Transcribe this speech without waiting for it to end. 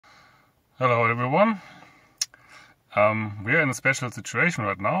Hello everyone. We're in a special situation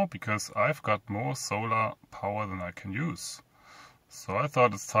right now because I've got more solar power than I can use. So I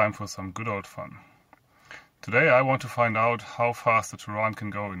thought it's time for some good old fun. Today I want to find out how fast the Touran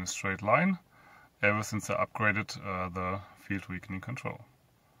can go in a straight line ever since I upgraded the field weakening control.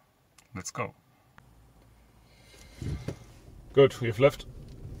 Let's go. Good, we've left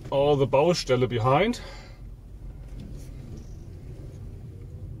all the Baustelle behind.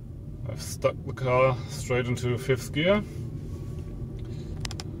 I've stuck the car straight into fifth gear,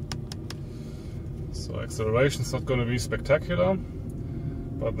 so acceleration's not going to be spectacular,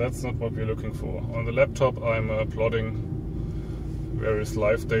 but that's not what we're looking for. On the laptop I'm plotting various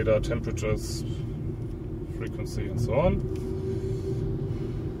live data, temperatures, frequency and so on.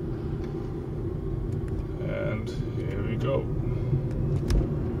 And here we go.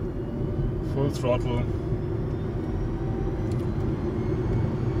 Full throttle.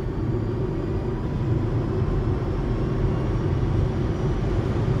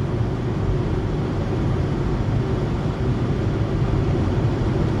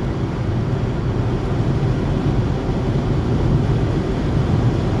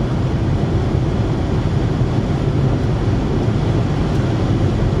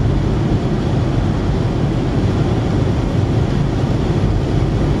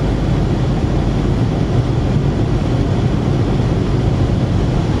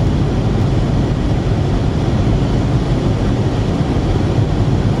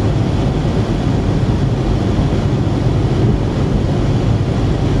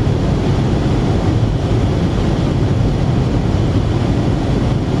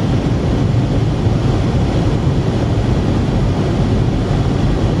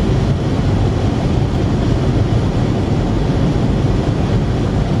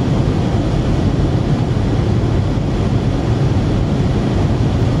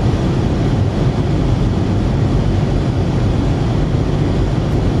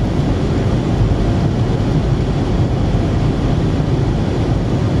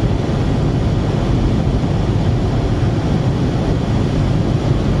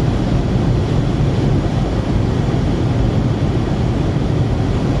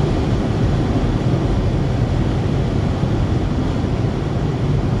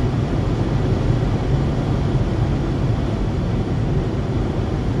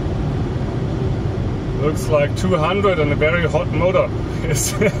 Looks like 200 and a very hot motor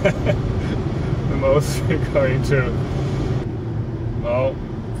is the most we're going to. Now,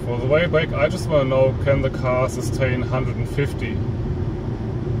 for the way back, I just want to know, can the car sustain 150?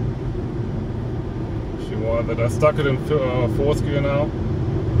 She wanted that. I stuck it in fourth gear now.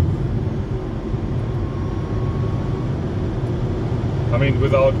 I mean,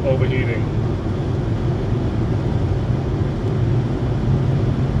 without overheating.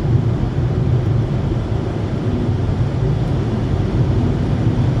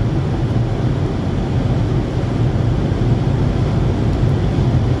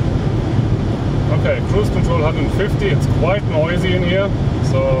 Okay, cruise control 150, it's quite noisy in here,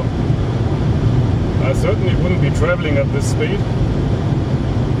 so I certainly wouldn't be traveling at this speed.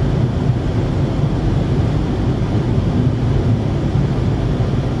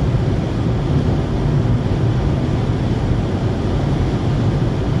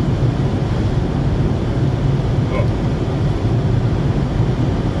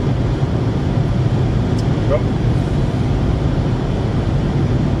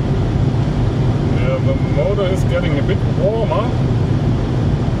 The motor is getting a bit warmer.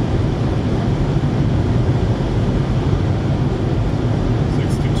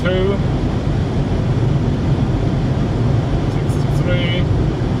 (62), 63.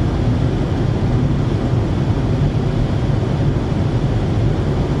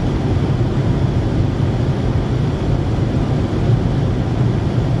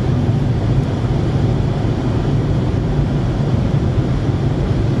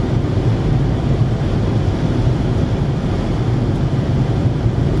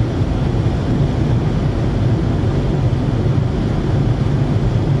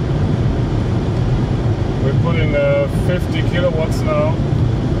 Putting 50 kilowatts now.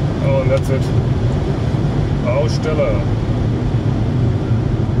 Oh, and that's it. Baustelle.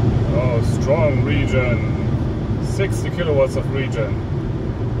 Oh, strong regen. 60 kilowatts of regen.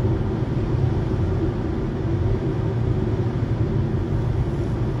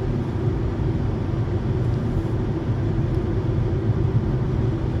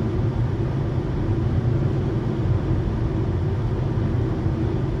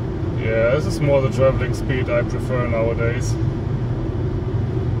 Yeah, this is more the traveling speed I prefer nowadays.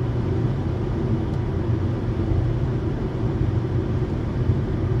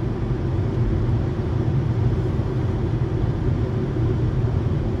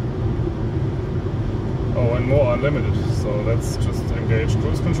 more unlimited. So let's just engage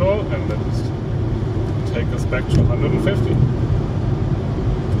cruise control and let's take us back to 150.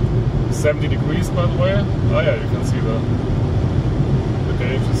 70 degrees, by the way. Oh yeah, you can see the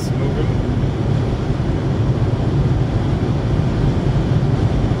gauge is moving.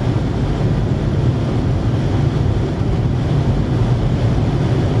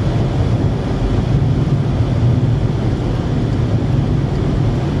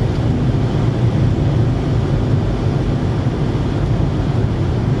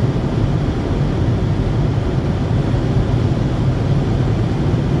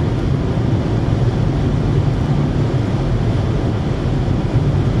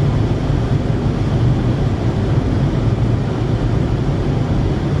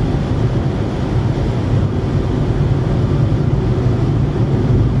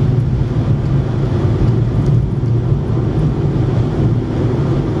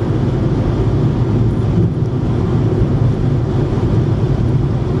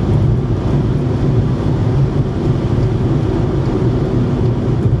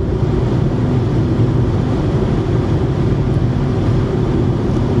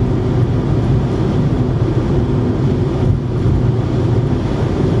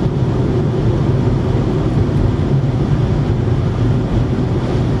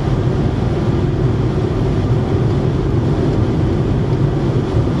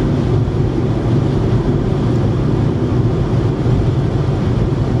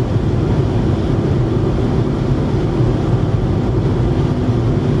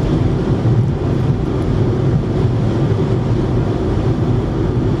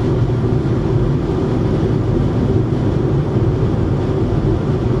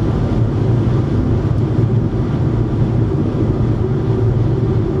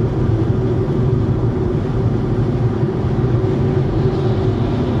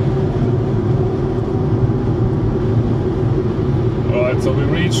 So we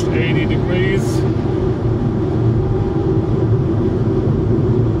reached 80 degrees.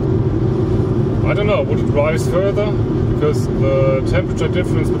 I don't know, would it rise further? Because the temperature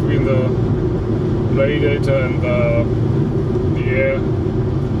difference between the radiator and the air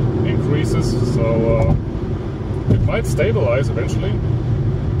increases, so it might stabilize eventually.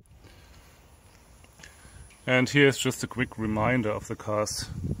 And here's just a quick reminder of the car's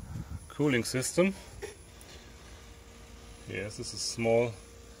cooling system. Yes, this is small, I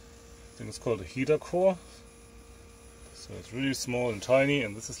think it's called a heater core. So it's really small and tiny,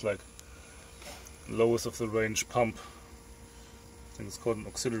 and this is like lowest of the range pump. I think it's called an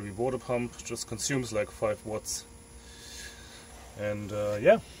auxiliary water pump, just consumes like 5 watts. And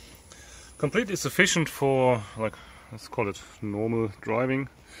yeah, completely sufficient for, like, let's call it normal driving.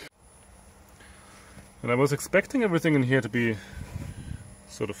 And I was expecting everything in here to be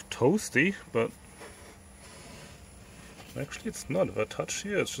sort of toasty, but actually it's not. If I touch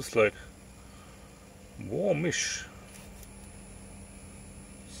here, it's just like warmish.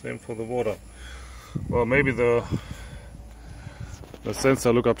 Same for the water. Well, maybe the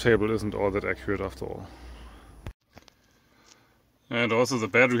sensor lookup table isn't all that accurate after all. And also the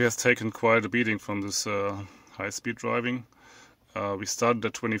battery has taken quite a beating from this high-speed driving. We started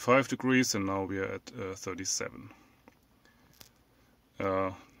at 25 degrees and now we are at 37.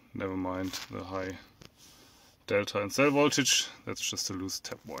 Never mind the high delta and cell voltage, that's just a loose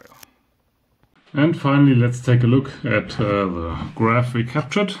tap wire. And finally, let's take a look at the graph we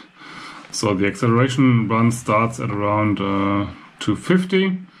captured. So the acceleration run starts at around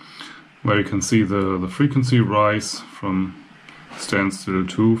 250, where you can see the frequency rise from standstill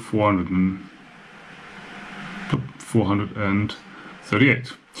to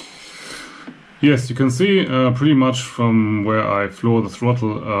 438. Yes, you can see pretty much from where I floor the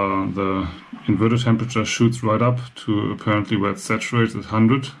throttle, the inverter temperature shoots right up to apparently where it saturates at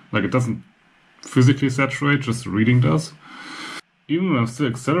 100. Like, it doesn't physically saturate, just the reading does. Even when I'm still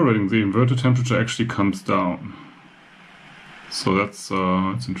accelerating, the inverter temperature actually comes down. So that's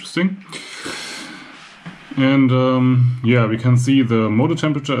interesting. And yeah, we can see the motor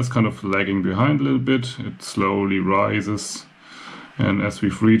temperature is kind of lagging behind a little bit. It slowly rises. And as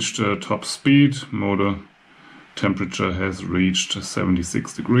we've reached top speed, motor temperature has reached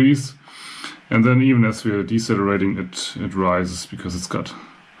 76 degrees. And then even as we are decelerating, it rises because it's got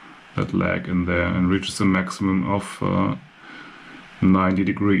that lag in there and reaches a maximum of 90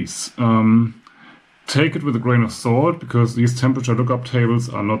 degrees. Take it with a grain of salt, because these temperature lookup tables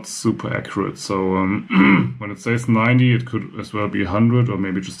are not super accurate. So when it says 90, it could as well be 100 or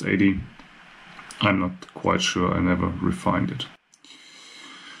maybe just 80. I'm not quite sure, I never refined it.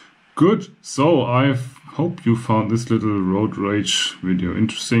 Good, so I hope you found this little road rage video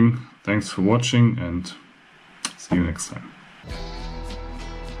interesting. Thanks for watching and See you next time.